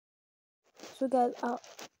So guys,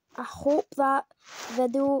 I hope that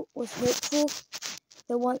video was helpful.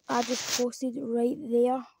 The one I just posted right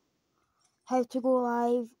there. How to go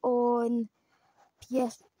live on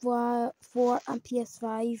PS4 and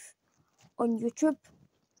PS5 on YouTube.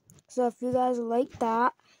 So if you guys like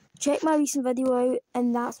that, check my recent video out,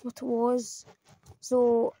 and that's what it was.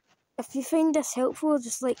 So if you find this helpful,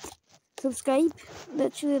 just like subscribe.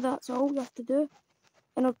 Literally, that's all you have to do.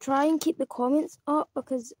 And I'll try and keep the comments up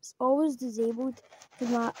because it's always disabled.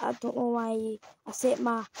 Because I don't know why I set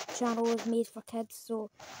my channel as made for kids,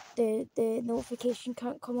 so the notification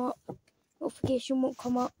can't come up. Notification won't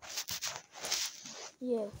come up.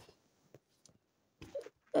 Yeah.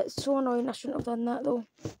 It's so annoying. I shouldn't have done that though.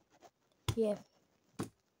 Yeah.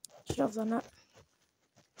 Shouldn't have done that.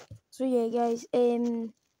 So yeah, guys.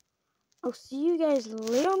 I'll see you guys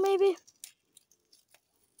later, maybe.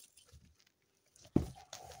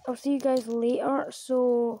 I'll see you guys later.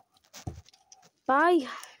 So bye.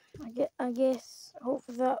 I guess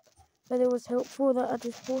hopefully that video was helpful that I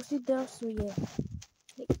just posted there. So yeah,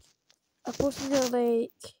 like, I posted it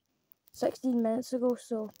like 16 minutes ago.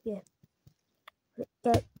 So yeah.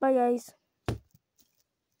 Bye guys.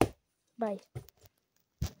 Bye.